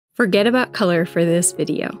Forget about color for this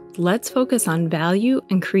video. Let's focus on value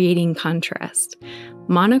and creating contrast.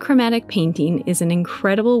 Monochromatic painting is an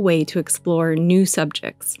incredible way to explore new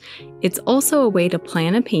subjects. It's also a way to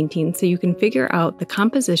plan a painting so you can figure out the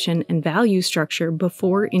composition and value structure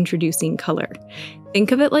before introducing color.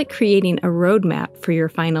 Think of it like creating a roadmap for your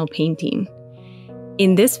final painting.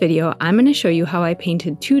 In this video, I'm going to show you how I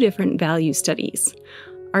painted two different value studies.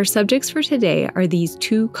 Our subjects for today are these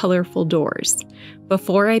two colorful doors.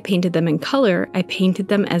 Before I painted them in color, I painted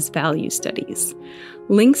them as value studies.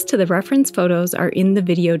 Links to the reference photos are in the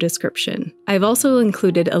video description. I've also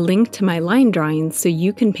included a link to my line drawings so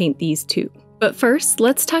you can paint these too. But first,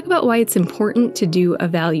 let's talk about why it's important to do a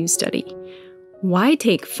value study. Why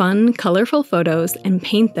take fun, colorful photos and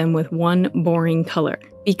paint them with one boring color?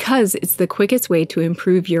 Because it's the quickest way to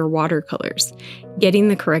improve your watercolors. Getting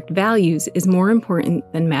the correct values is more important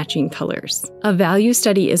than matching colors. A value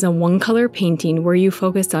study is a one-color painting where you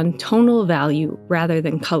focus on tonal value rather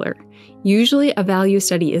than color. Usually, a value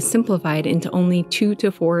study is simplified into only 2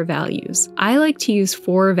 to 4 values. I like to use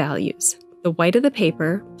 4 values: the white of the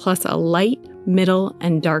paper plus a light, middle,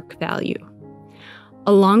 and dark value.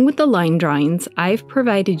 Along with the line drawings, I've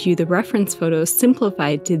provided you the reference photos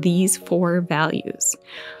simplified to these 4 values.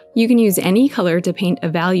 You can use any color to paint a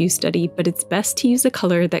value study, but it's best to use a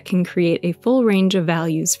color that can create a full range of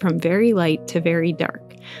values from very light to very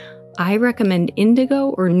dark. I recommend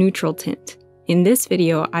Indigo or Neutral Tint. In this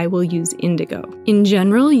video, I will use Indigo. In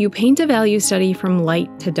general, you paint a value study from light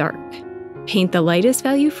to dark. Paint the lightest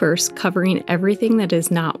value first, covering everything that is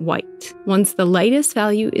not white. Once the lightest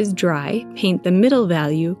value is dry, paint the middle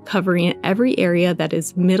value, covering every area that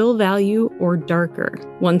is middle value or darker.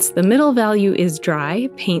 Once the middle value is dry,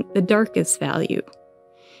 paint the darkest value.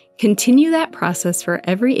 Continue that process for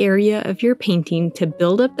every area of your painting to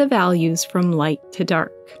build up the values from light to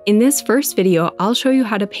dark. In this first video, I'll show you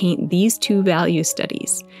how to paint these two value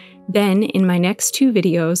studies. Then, in my next 2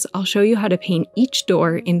 videos, I'll show you how to paint each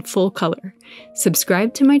door in full color.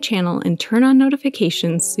 Subscribe to my channel and turn on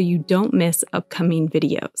notifications so you don't miss upcoming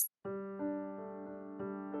videos.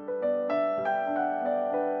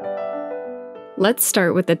 Let's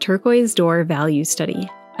start with the turquoise door value study.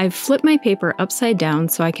 I've flipped my paper upside down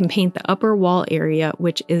so I can paint the upper wall area,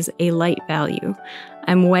 which is a light value.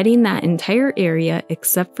 I'm wetting that entire area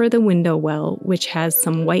except for the window well, which has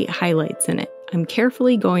some white highlights in it. I'm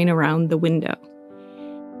carefully going around the window.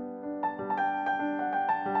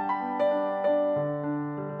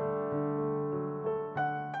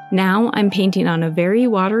 Now I'm painting on a very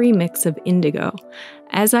watery mix of indigo.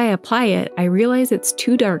 As I apply it, I realize it's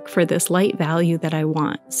too dark for this light value that I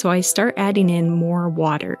want, so I start adding in more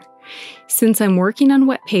water. Since I'm working on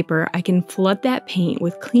wet paper, I can flood that paint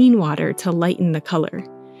with clean water to lighten the color.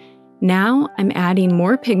 Now I'm adding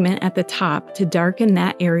more pigment at the top to darken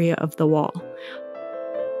that area of the wall.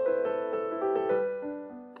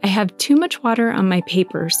 I have too much water on my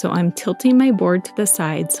paper, so I'm tilting my board to the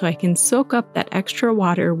side so I can soak up that extra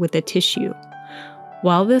water with a tissue.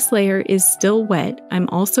 While this layer is still wet, I'm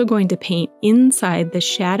also going to paint inside the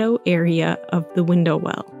shadow area of the window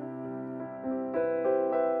well.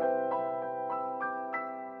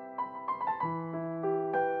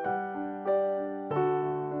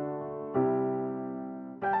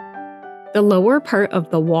 The lower part of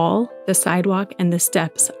the wall, the sidewalk, and the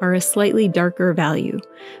steps are a slightly darker value.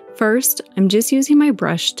 First, I'm just using my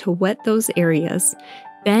brush to wet those areas.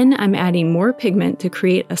 Then I'm adding more pigment to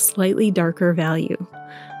create a slightly darker value.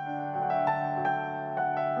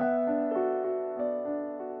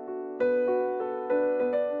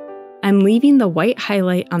 I'm leaving the white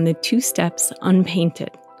highlight on the 2 steps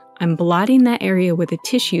unpainted. I'm blotting that area with a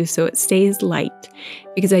tissue so it stays light,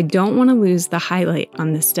 because I don't want to lose the highlight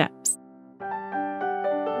on the steps.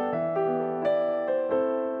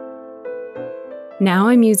 Now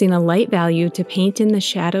I'm using a light value to paint in the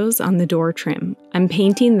shadows on the door trim. I'm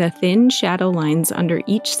painting the thin shadow lines under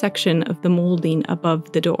each section of the molding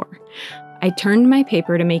above the door. I turned my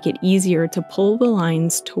paper to make it easier to pull the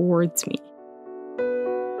lines towards me.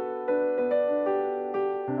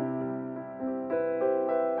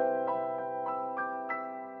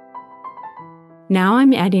 Now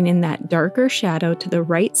I'm adding in that darker shadow to the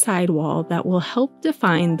right side wall that will help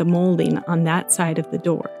define the molding on that side of the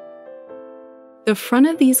door. The front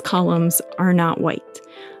of these columns are not white.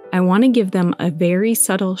 I want to give them a very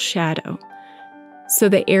subtle shadow. So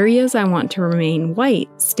the areas I want to remain white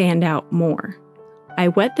stand out more. I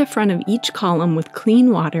wet the front of each column with clean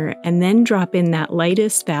water and then drop in that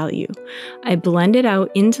lightest value. I blend it out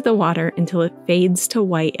into the water until it fades to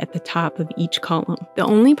white at the top of each column. The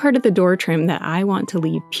only part of the door trim that I want to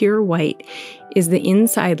leave pure white is the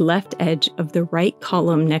inside left edge of the right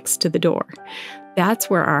column next to the door. That's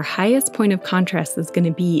where our highest point of contrast is going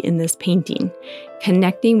to be in this painting,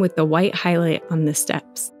 connecting with the white highlight on the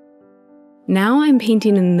steps. Now I'm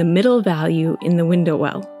painting in the middle value in the window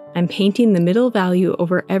well. I'm painting the middle value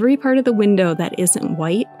over every part of the window that isn't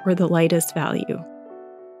white or the lightest value.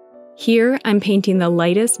 Here, I'm painting the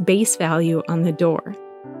lightest base value on the door.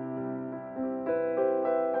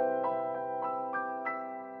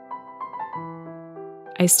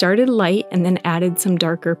 I started light and then added some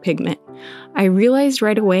darker pigment. I realized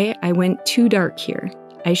right away I went too dark here.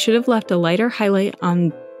 I should have left a lighter highlight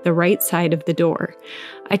on the right side of the door.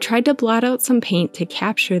 I tried to blot out some paint to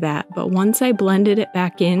capture that, but once I blended it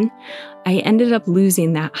back in, I ended up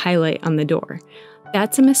losing that highlight on the door.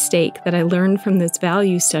 That's a mistake that I learned from this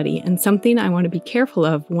value study and something I want to be careful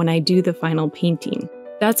of when I do the final painting.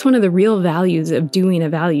 That's one of the real values of doing a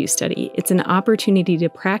value study. It's an opportunity to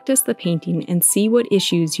practice the painting and see what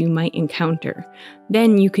issues you might encounter.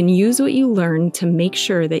 Then you can use what you learned to make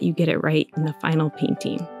sure that you get it right in the final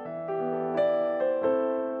painting.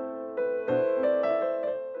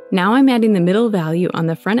 Now I'm adding the middle value on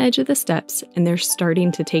the front edge of the steps, and they're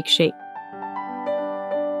starting to take shape.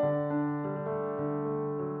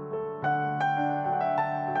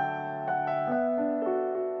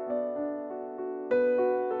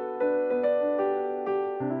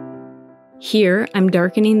 Here, I'm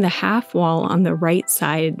darkening the half wall on the right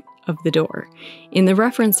side of the door. In the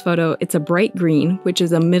reference photo, it's a bright green, which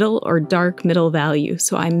is a middle or dark middle value,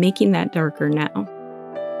 so I'm making that darker now.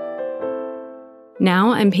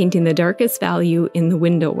 Now I'm painting the darkest value in the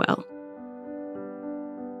window well.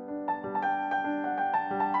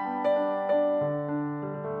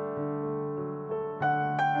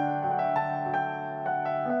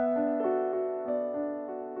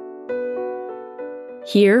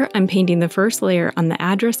 Here, I'm painting the first layer on the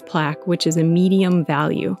address plaque, which is a medium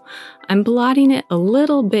value. I'm blotting it a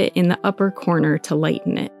little bit in the upper corner to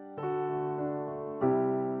lighten it.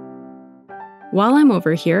 While I'm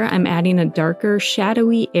over here, I'm adding a darker,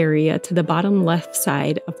 shadowy area to the bottom left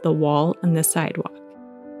side of the wall and the sidewalk.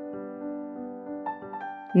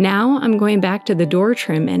 Now I'm going back to the door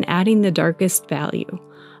trim and adding the darkest value.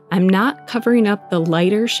 I'm not covering up the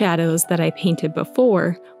lighter shadows that I painted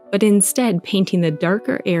before, but instead painting the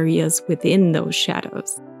darker areas within those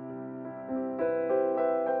shadows.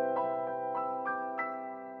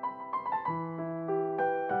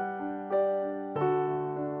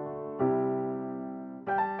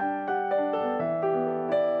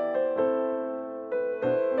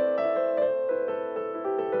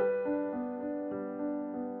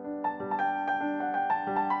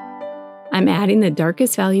 I'm adding the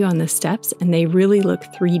darkest value on the steps, and they really look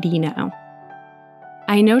 3D now.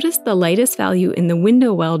 I noticed the lightest value in the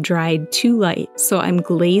window well dried too light, so I'm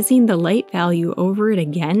glazing the light value over it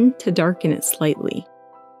again to darken it slightly.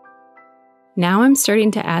 Now I'm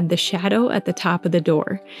starting to add the shadow at the top of the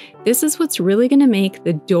door. This is what's really going to make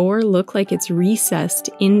the door look like it's recessed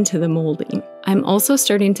into the molding. I'm also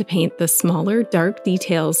starting to paint the smaller, dark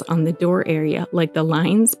details on the door area, like the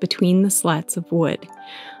lines between the slats of wood.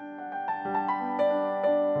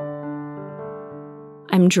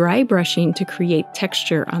 I'm dry brushing to create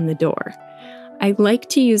texture on the door. I like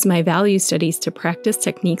to use my value studies to practice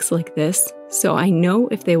techniques like this, so I know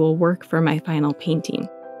if they will work for my final painting.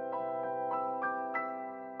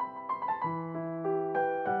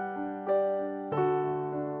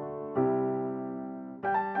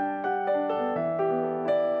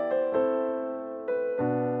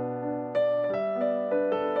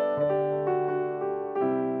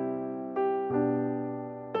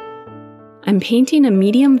 I'm painting a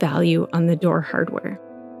medium value on the door hardware.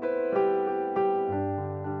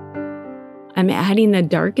 I'm adding the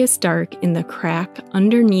darkest dark in the crack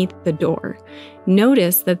underneath the door.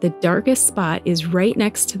 Notice that the darkest spot is right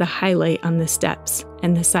next to the highlight on the steps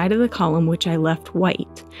and the side of the column which I left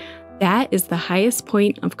white. That is the highest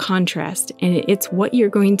point of contrast, and it's what you're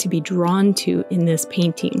going to be drawn to in this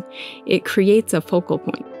painting. It creates a focal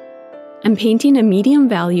point. I'm painting a medium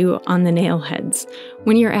value on the nail heads.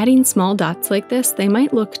 When you're adding small dots like this, they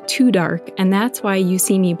might look too dark, and that's why you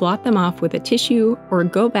see me blot them off with a tissue or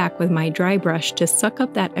go back with my dry brush to suck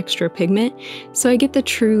up that extra pigment so I get the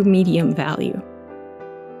true medium value.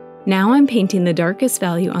 Now I'm painting the darkest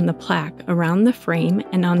value on the plaque around the frame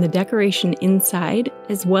and on the decoration inside,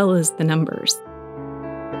 as well as the numbers.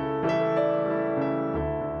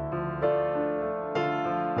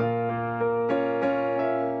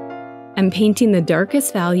 I'm painting the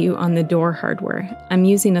darkest value on the door hardware. I'm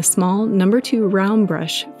using a small No. 2 round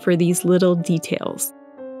brush for these little details.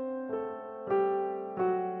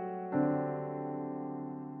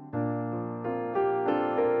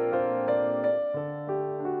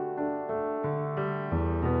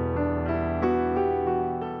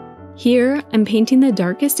 Here, I'm painting the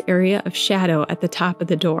darkest area of shadow at the top of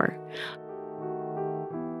the door.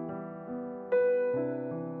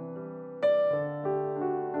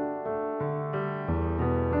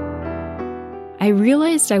 I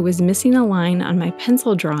realized I was missing a line on my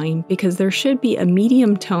pencil drawing because there should be a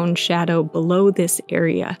medium tone shadow below this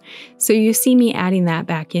area, so you see me adding that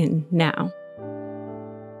back in now.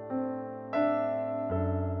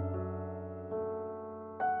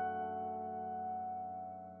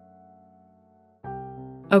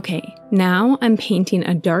 Okay, now I'm painting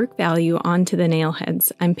a dark value onto the nail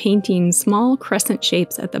heads. I'm painting small crescent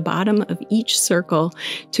shapes at the bottom of each circle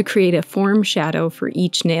to create a form shadow for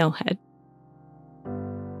each nail head.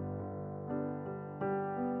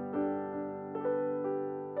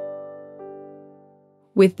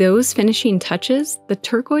 With those finishing touches, the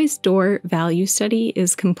turquoise door value study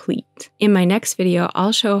is complete. In my next video,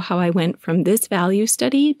 I'll show how I went from this value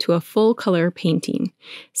study to a full color painting.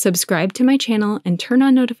 Subscribe to my channel and turn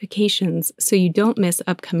on notifications so you don't miss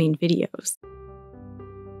upcoming videos.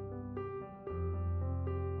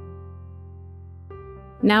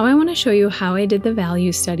 Now I want to show you how I did the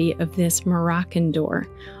value study of this Moroccan door.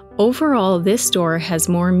 Overall, this door has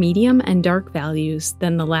more medium and dark values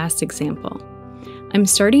than the last example. I'm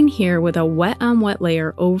starting here with a wet-on-wet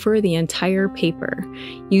layer over the entire paper,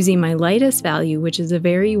 using my lightest value, which is a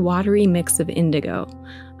very watery mix of indigo.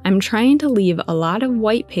 I'm trying to leave a lot of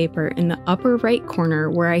white paper in the upper right corner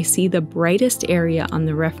where I see the brightest area on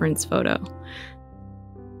the reference photo.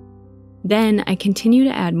 Then I continue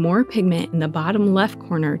to add more pigment in the bottom left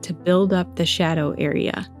corner to build up the shadow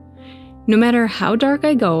area. No matter how dark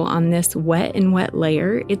I go on this wet and wet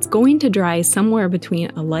layer, it's going to dry somewhere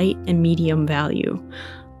between a light and medium value.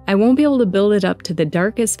 I won't be able to build it up to the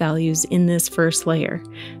darkest values in this first layer.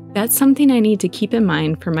 That's something I need to keep in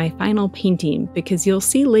mind for my final painting because you'll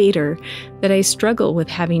see later that I struggle with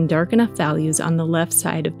having dark enough values on the left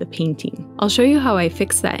side of the painting. I'll show you how I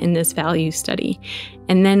fix that in this value study.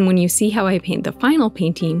 And then when you see how I paint the final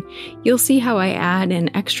painting, you'll see how I add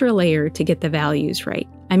an extra layer to get the values right.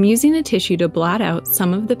 I'm using a tissue to blot out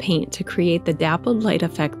some of the paint to create the dappled light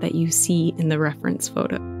effect that you see in the reference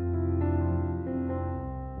photo.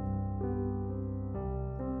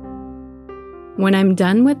 When I'm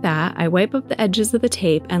done with that, I wipe up the edges of the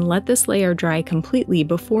tape and let this layer dry completely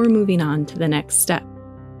before moving on to the next step.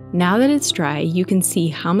 Now that it's dry, you can see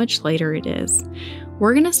how much lighter it is.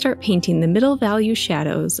 We're going to start painting the middle value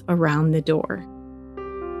shadows around the door.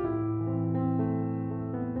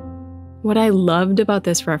 What I loved about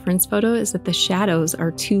this reference photo is that the shadows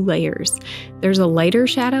are 2 layers. There's a lighter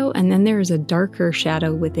shadow and then there's a darker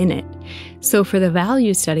shadow within it. So for the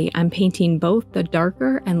value study, I'm painting both the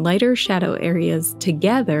darker and lighter shadow areas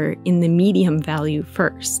together in the medium value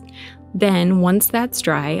first. Then once that's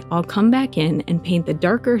dry, I'll come back in and paint the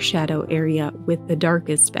darker shadow area with the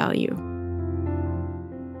darkest value.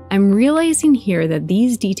 I'm realizing here that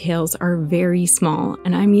these details are very small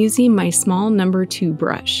and I'm using my small No. 2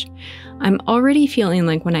 brush. I'm already feeling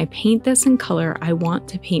like when I paint this in color, I want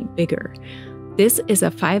to paint bigger. This is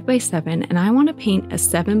a 5x7 and I want to paint a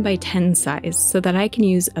 7x10 size so that I can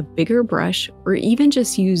use a bigger brush or even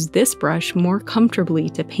just use this brush more comfortably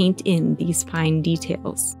to paint in these fine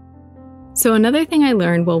details. So another thing I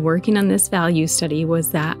learned while working on this value study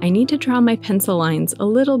was that I need to draw my pencil lines a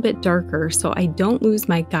little bit darker so I don't lose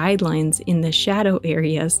my guidelines in the shadow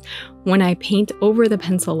areas when I paint over the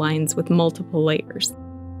pencil lines with multiple layers.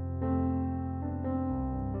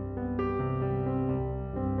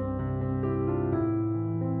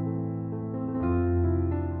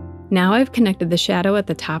 Now I've connected the shadow at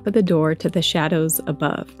the top of the door to the shadows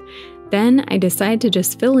above. Then I decide to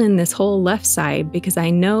just fill in this whole left side because I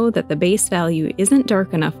know that the base value isn't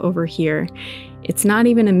dark enough over here. It's not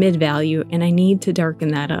even a mid value and I need to darken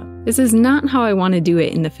that up. This is not how I want to do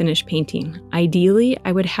it in the finished painting. Ideally,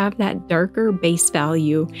 I would have that darker base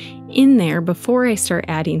value in there before I start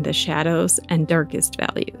adding the shadows and darkest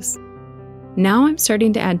values. Now I'm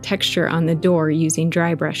starting to add texture on the door using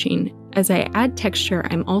dry brushing. As I add texture,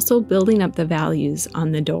 I'm also building up the values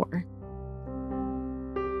on the door.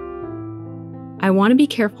 I want to be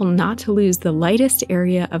careful not to lose the lightest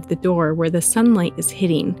area of the door where the sunlight is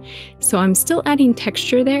hitting, so I'm still adding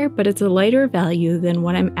texture there, but it's a lighter value than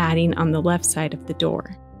what I'm adding on the left side of the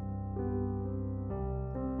door.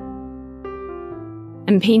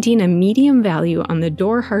 I'm painting a medium value on the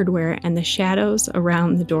door hardware and the shadows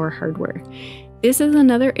around the door hardware. This is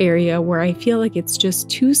another area where I feel like it's just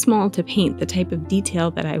too small to paint the type of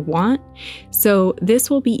detail that I want, so this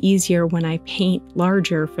will be easier when I paint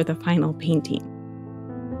larger for the final painting.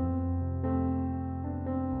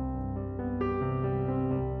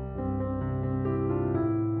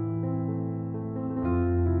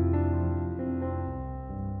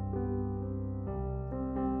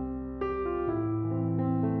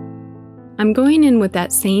 I'm going in with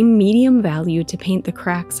that same medium value to paint the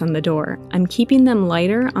cracks on the door. I'm keeping them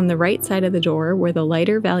lighter on the right side of the door where the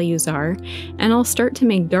lighter values are, and I'll start to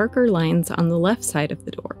make darker lines on the left side of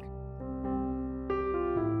the door.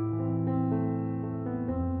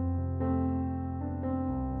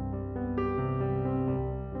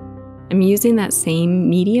 I'm using that same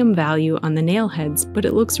medium value on the nail heads, but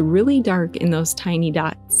it looks really dark in those tiny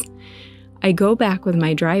dots. I go back with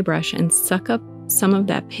my dry brush and suck up some of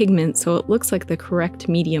that pigment so it looks like the correct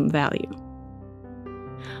medium value.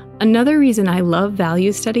 Another reason I love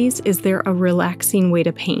value studies is they're a relaxing way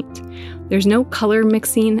to paint. There's no color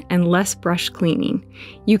mixing and less brush cleaning.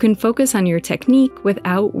 You can focus on your technique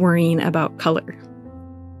without worrying about color.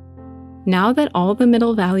 Now that all the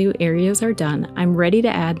middle value areas are done, I'm ready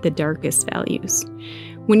to add the darkest values.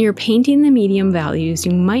 When you're painting the medium values,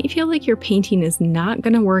 you might feel like your painting is not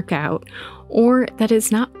going to work out or that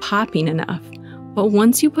it's not popping enough. But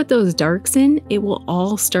once you put those darks in, it will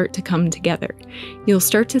all start to come together. You'll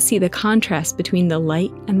start to see the contrast between the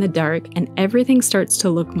light and the dark, and everything starts to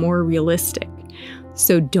look more realistic.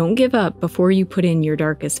 So don't give up before you put in your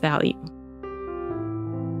darkest value.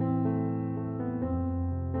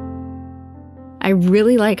 I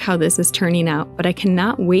really like how this is turning out, but I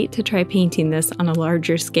cannot wait to try painting this on a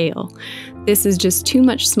larger scale. This is just too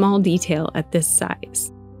much small detail at this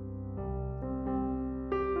size.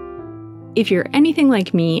 If you're anything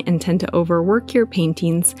like me and tend to overwork your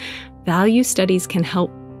paintings, value studies can help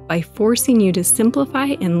by forcing you to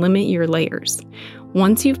simplify and limit your layers.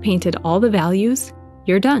 Once you've painted all the values,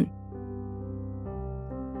 you're done.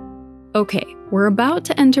 Okay, we're about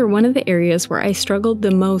to enter one of the areas where I struggled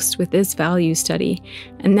the most with this value study,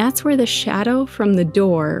 and that's where the shadow from the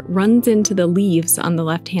door runs into the leaves on the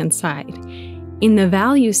left-hand side. In the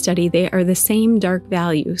value study, they are the same dark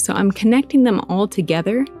value, so I'm connecting them all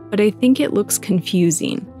together, but I think it looks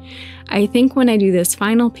confusing. I think when I do this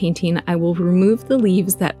final painting, I will remove the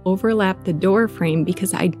leaves that overlap the door frame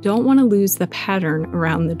because I don't want to lose the pattern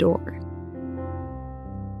around the door.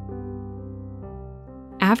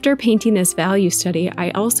 After painting this value study, I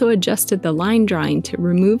also adjusted the line drawing to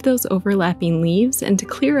remove those overlapping leaves and to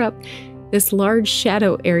clear up this large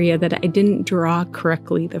shadow area that I didn't draw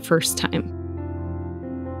correctly the first time.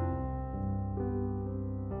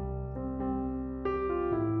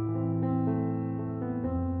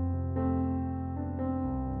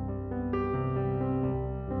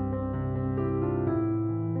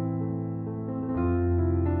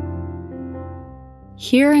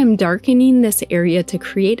 Here I'm darkening this area to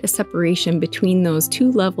create a separation between those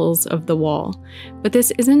two levels of the wall, but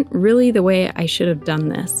this isn't really the way I should have done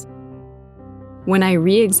this. When I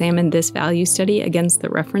re-examined this value study against the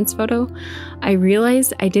reference photo, I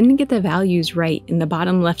realized I didn't get the values right in the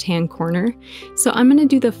bottom left-hand corner, so I'm going to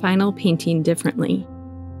do the final painting differently.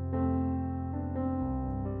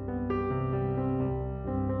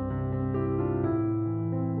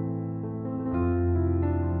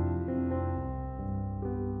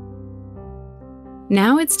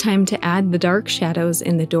 Now it's time to add the dark shadows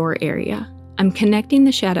in the door area. I'm connecting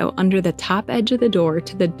the shadow under the top edge of the door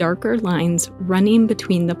to the darker lines running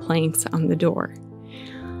between the planks on the door.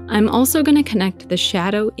 I'm also going to connect the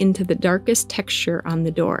shadow into the darkest texture on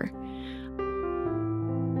the door.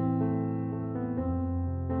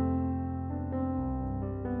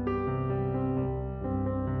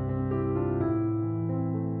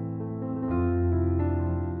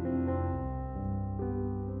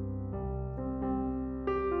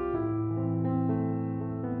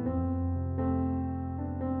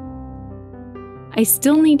 I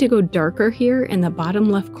still need to go darker here in the bottom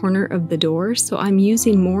left corner of the door, so I'm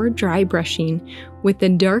using more dry brushing with the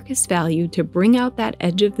darkest value to bring out that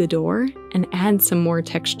edge of the door and add some more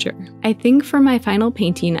texture. I think for my final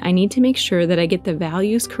painting, I need to make sure that I get the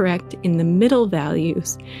values correct in the middle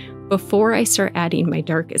values before I start adding my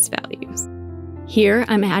darkest values. Here,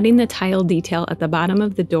 I'm adding the tile detail at the bottom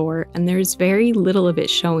of the door, and there's very little of it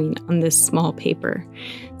showing on this small paper.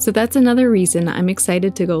 So that's another reason I'm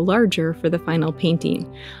excited to go larger for the final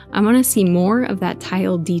painting. I want to see more of that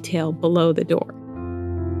tile detail below the door.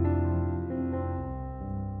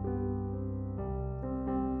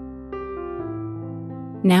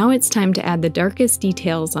 Now it's time to add the darkest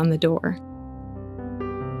details on the door.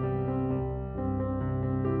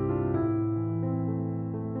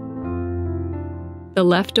 The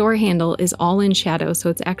left door handle is all in shadow, so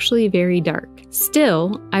it's actually very dark.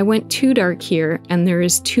 Still, I went too dark here and there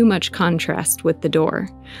is too much contrast with the door.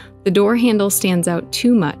 The door handle stands out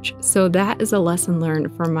too much, so that is a lesson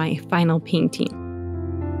learned for my final painting.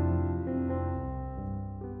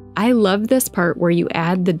 I love this part where you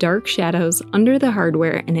add the dark shadows under the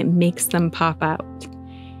hardware and it makes them pop out.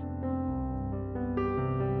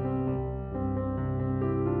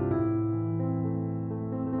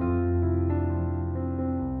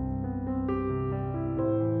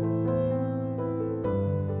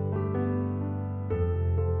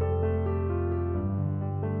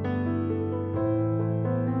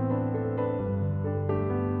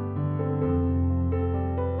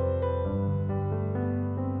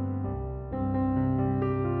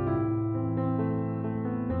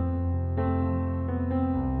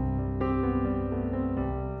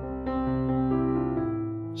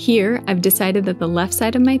 Here, I've decided that the left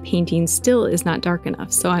side of my painting still is not dark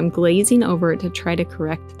enough, so I'm glazing over it to try to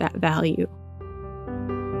correct that value.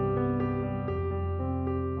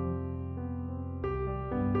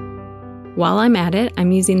 While I'm at it,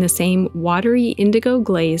 I'm using the same watery indigo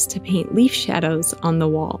glaze to paint leaf shadows on the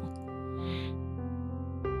wall.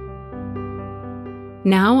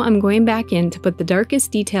 Now I'm going back in to put the darkest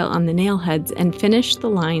detail on the nail heads and finish the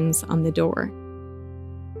lines on the door.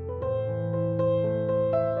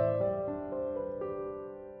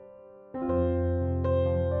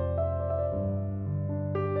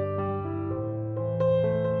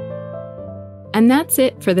 And that's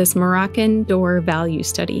it for this Moroccan door value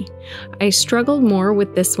study. I struggled more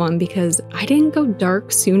with this one because I didn't go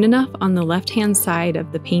dark soon enough on the left-hand side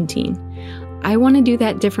of the painting. I want to do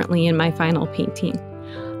that differently in my final painting.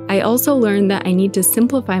 I also learned that I need to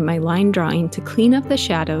simplify my line drawing to clean up the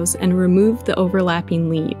shadows and remove the overlapping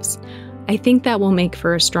leaves. I think that will make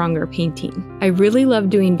for a stronger painting. I really love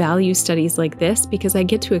doing value studies like this because I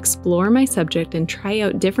get to explore my subject and try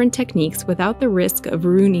out different techniques without the risk of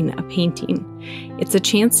ruining a painting. It's a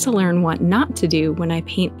chance to learn what not to do when I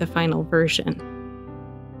paint the final version.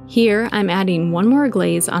 Here, I'm adding one more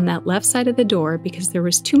glaze on that left side of the door because there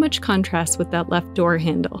was too much contrast with that left door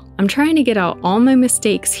handle. I'm trying to get out all my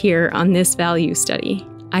mistakes here on this value study.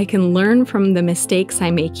 I can learn from the mistakes I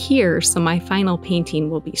make here so my final painting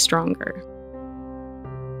will be stronger.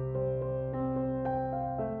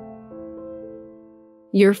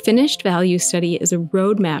 Your finished value study is a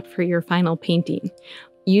roadmap for your final painting.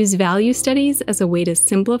 Use value studies as a way to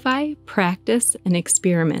simplify, practice, and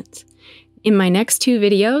experiment. In my next 2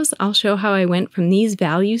 videos, I'll show how I went from these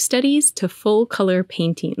value studies to full color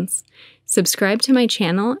paintings. Subscribe to my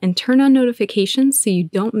channel and turn on notifications so you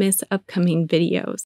don't miss upcoming videos.